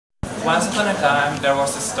Once upon a time, there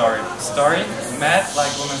was a story. Story mad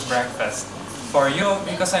like women's breakfast. For you,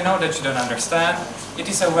 because I know that you don't understand, it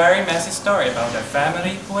is a very messy story about a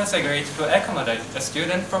family who has agreed to accommodate a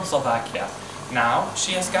student from Slovakia. Now,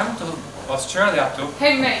 she has come to Australia to...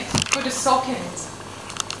 Hey mate, put a sock in it.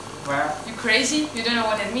 Where? You crazy? You don't know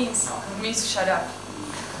what that means? No. It means shut up.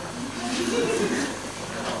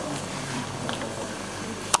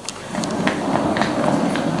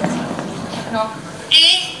 No.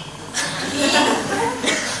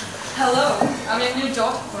 Hello, I'm your new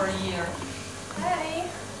daughter for a year. Hi.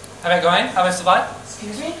 How are you going? How is the flight?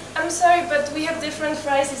 Excuse me? I'm sorry, but we have different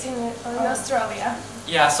phrases in Australia.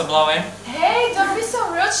 Yeah, so blow in. Hey, don't be so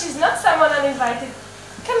rude. She's not someone uninvited.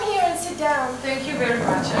 Come here and sit down. Thank you very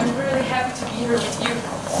much. I'm really happy to be here with you.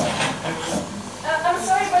 I'm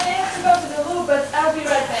sorry, but I have to go to the loo, but I'll be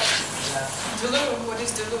right back. Dulu? What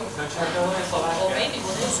is Dulu? Don't you have Dulu in Slovakia? Well, maybe.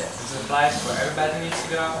 What is it? It's a place where everybody needs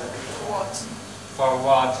to go. What? For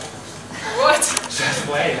what? What? Just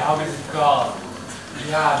wait, how is it called?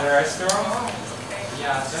 Yeah, the restaurant. Oh, okay.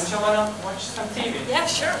 Yeah, don't you wanna watch some TV? Yeah,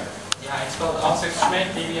 sure. Yeah, it's called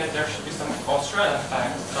Austrália TV and there should be some Australian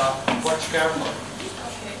facts, so watch carefully.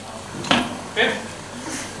 Okay. Good?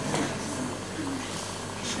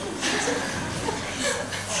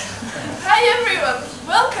 Hi everyone.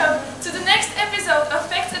 Welcome to the next episode of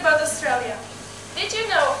Facts About Australia. Did you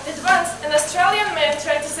know that once an Australian man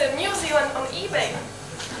tried to sell New Zealand on eBay?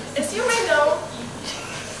 As you may know,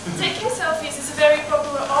 taking selfies is very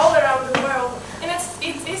popular all around the world, and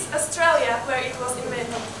it is Australia where it was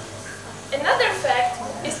invented. Another fact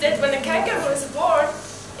is that when a kangaroo is born,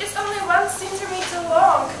 it's only 1 centimeter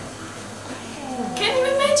long. Can you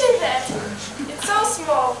imagine that? It's so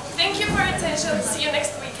small. Thank you for your attention. See you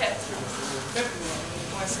next weekend.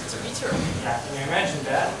 1 centimeter. Yeah, can you imagine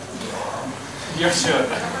that? You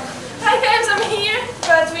should. Hi guys, I'm here,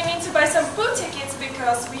 but we need to buy some food tickets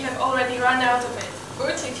because we have already run out of it.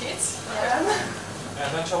 Food tickets? Yeah.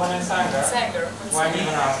 Don't you want a Scénka? Sanger. Why even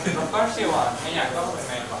ask? Of course you want. Yeah, go with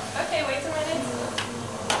me. Okay, wait a minute.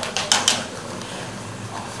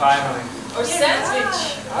 Finally. Or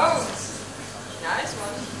sandwich. Oh, nice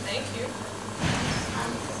one. Thank you.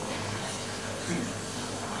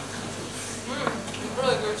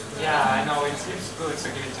 Really good. Yeah, I know, it's good, so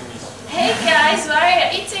give it to me. Hey guys, why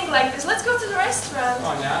are you eating like this? Let's go to the restaurant.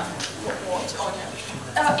 Oh, yeah? What? Oh,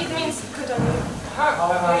 yeah. It means good on you.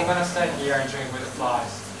 However, I'm gonna stay here and drink with the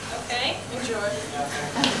flies. Okay, enjoy. Yeah,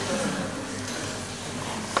 thank you.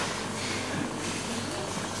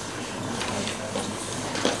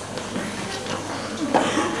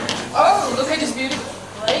 Oh, look at this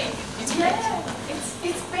beautiful lake. It's great. Yeah,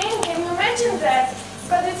 it's pink. Can you imagine that?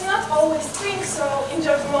 But it's not always pink, so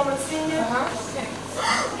enjoy the moment seeing it. Okay.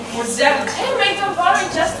 What's that? Hey mate, don't worry,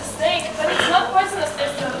 just a snake, but it's not poisonous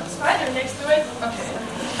as the spider next to it. Okay.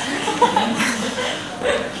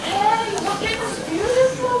 Hey, look at this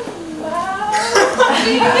beautiful wow.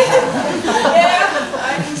 Yeah.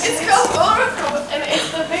 It's called Vrbové, and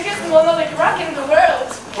it's the biggest monolithic rock in the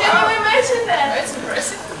world. Can you imagine that? That's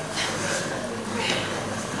impressive.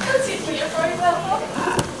 Let's sit here for example.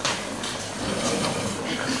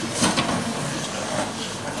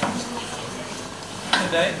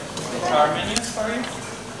 Today, our menus for you.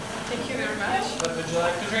 Thank you very much. What would you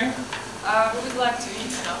like to drink? We would like to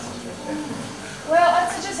eat now. Well,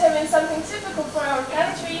 I'd suggest having something typical for our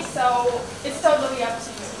country, so it's totally up to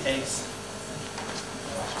you. Eggs.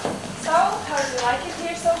 So, how do you like it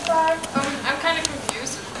here so far? I'm kind of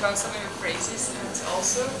confused about some of your phrases, and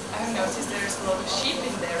also I have noticed there's a lot of sheep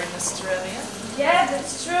in there in Australia. Yeah,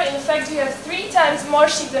 that's true. In fact, we have 3 times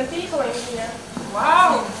more sheep than people in here.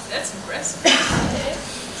 Wow, that's impressive.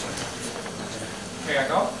 Here I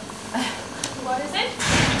go. What is it?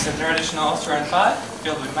 It's a traditional Australian pie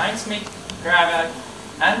filled with mincemeat, crab egg,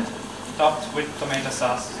 and topped with tomato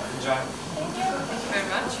sauce. Enjoy. Thank you. Thank you very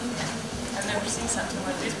much. I've never seen something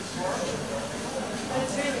like this before. But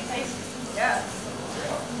it's really tasty. Yeah.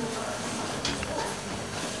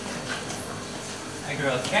 A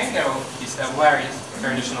grilled kangaroo is a very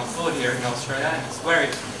traditional food here in Australia and it's very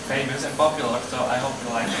famous and popular, so I hope you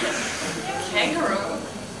like it. Kangaroo?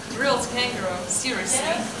 Grilled kangaroo? Seriously?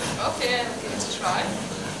 Yeah. Okay, I'll give it a try.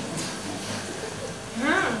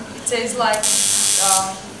 It tastes like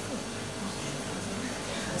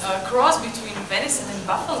a cross between venison and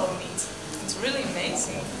buffalo meat. It's really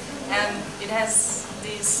amazing. And it has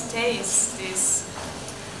this taste,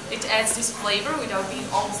 it adds this flavor without being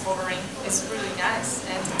overpowering. It's really nice.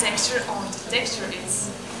 And the texture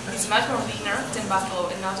is much more leaner than buffalo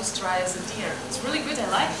and not as dry as a deer. It's really good, I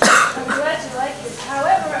like it. I'm glad you like it.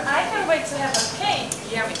 However, I can't wait to have a cake.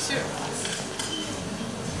 Yeah, me too.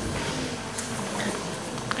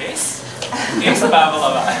 This is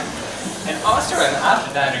pavlova. An Austrian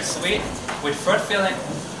after dinner sweet with fruit filling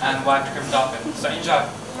and white cream topping. So enjoy.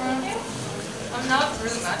 I'm not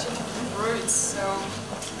really much into fruits, so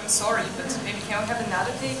I'm sorry, but maybe can we have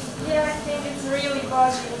another cake? Yeah, I think it's really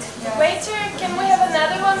buzzing. Yeah. Waiter, can we have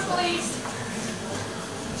another one, please?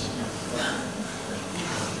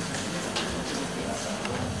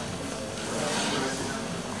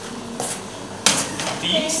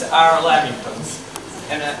 These are lamingtons,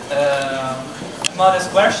 and a modest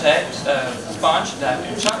square-shaped sponge dipped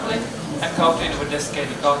in chocolate and coated with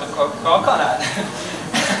desiccated coconut.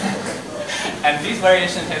 And this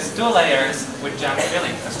variation has 2 layers with jam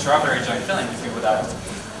filling, a strawberry jam filling if you would like.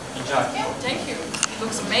 Enjoy. Yeah, thank you. It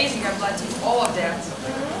looks amazing. I'd like to eat all of that.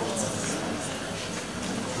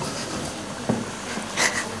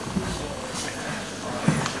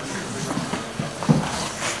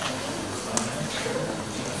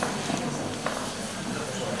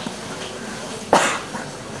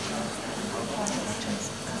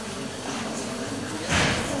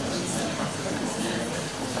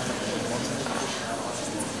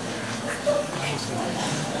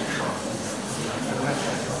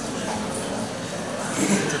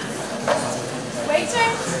 Waiter,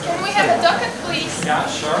 can we have a docket, please? Yeah,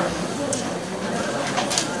 sure.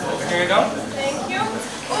 Here you go. Thank you.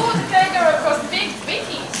 Oh, the kangaroo costs big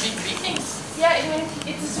biggies. Big things. Yeah, I mean,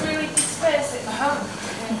 it is really expensive.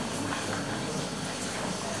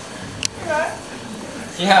 Right?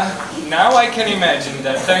 Yeah, now I can imagine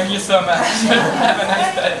that. Thank you so much. Have a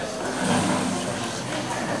nice day.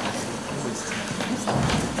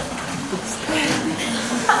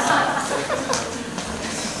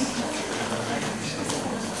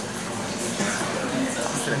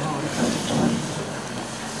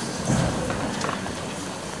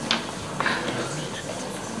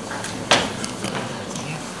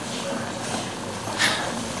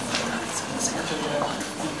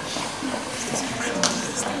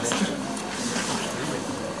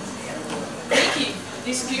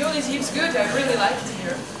 This girl is heaps good. I really like it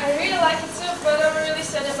here. I really like it too, but I'm really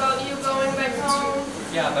sad about you going back home.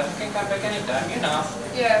 Yeah, but you can come back anytime, you know.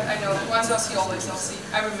 Yeah, I know. Once I'll see, always I'll see.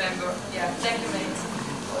 I remember. Yeah, thank you, mate.